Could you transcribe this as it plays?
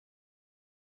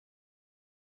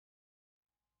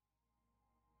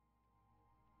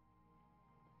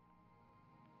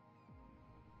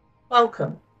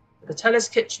Welcome to Batela's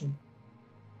Kitchen.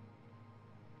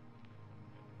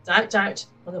 Without doubt,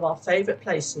 one of our favourite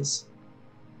places.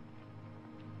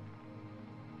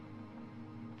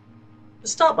 We'll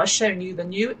start by showing you the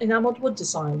new enamelled wood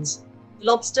designs. The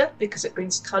lobster, because it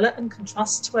brings colour and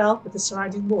contrasts well with the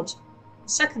surrounding wood.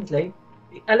 And secondly,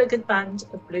 the elegant band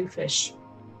of blue fish.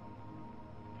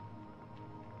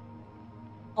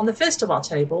 On the first of our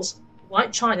tables,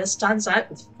 white china stands out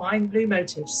with fine blue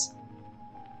motifs.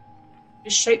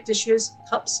 Fish-shaped dishes,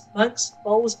 cups, mugs,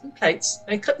 bowls and plates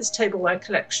make up this tableware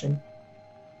collection.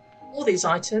 All these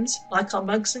items, like our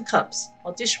mugs and cups,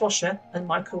 are dishwasher and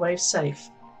microwave safe.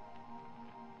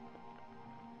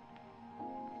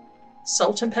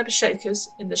 Salt and pepper shakers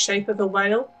in the shape of a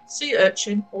whale, sea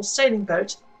urchin or sailing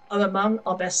boat are among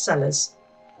our best sellers.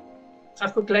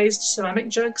 Crackle glazed ceramic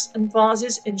jugs and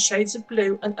vases in shades of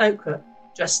blue and ochre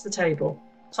dress the table.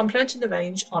 Complementing the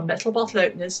range are metal bottle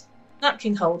openers,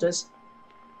 napkin holders,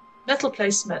 metal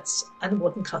placemats and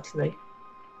wooden cutlery.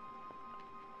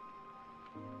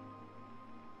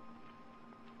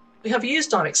 We have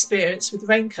used our experience with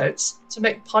raincoats to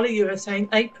make polyurethane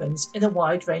aprons in a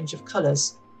wide range of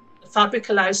colours. The fabric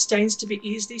allows stains to be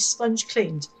easily sponge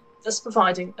cleaned, thus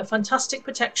providing a fantastic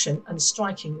protection and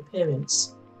striking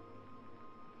appearance.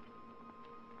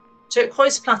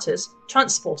 Turquoise platters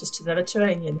transport us to the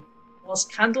Mediterranean,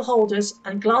 whilst candle holders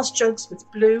and glass jugs with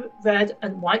blue, red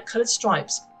and white coloured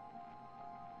stripes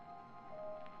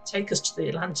take us to the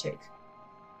Atlantic.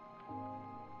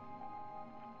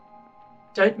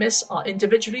 Don't miss our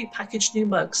individually packaged new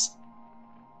mugs,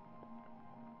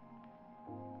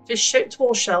 fish-shaped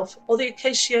wall shelf or the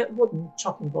acacia wooden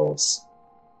chopping boards.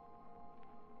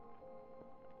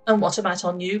 And what about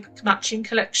our new matching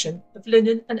collection of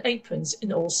linen and aprons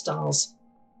in all styles?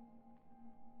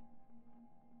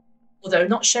 Although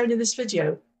not shown in this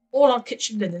video, all our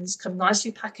kitchen linens come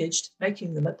nicely packaged,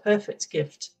 making them a perfect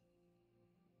gift.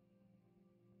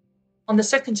 On the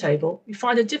second table, we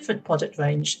find a different product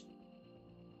range.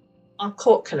 Our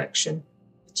cork collection.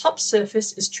 The top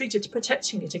surface is treated,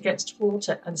 protecting it against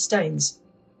water and stains.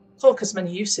 Cork has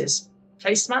many uses: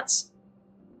 placemats,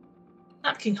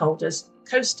 napkin holders,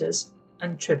 coasters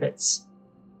and trivets.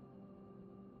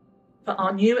 For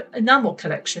our new enamel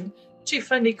collection, two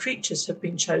friendly creatures have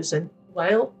been chosen, the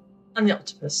whale and the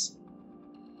octopus.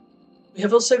 We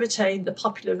have also retained the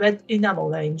popular red enamel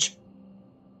range.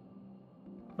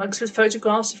 Mugs with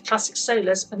photographs of classic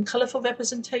sailors and colourful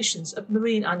representations of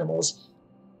marine animals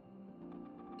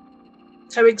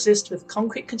coexist with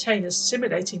concrete containers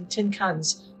simulating tin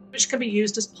cans, which can be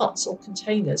used as pots or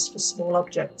containers for small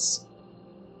objects.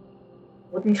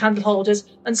 Wooden candle holders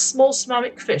and small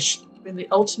ceramic fish bring the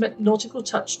ultimate nautical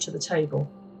touch to the table.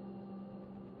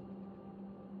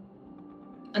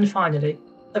 And finally,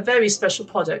 a very special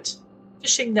product,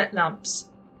 fishing net lamps.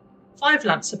 5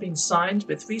 lamps have been signed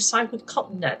with recycled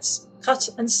cotton nets, cut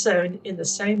and sewn in the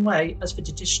same way as for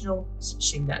traditional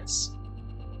fishing nets.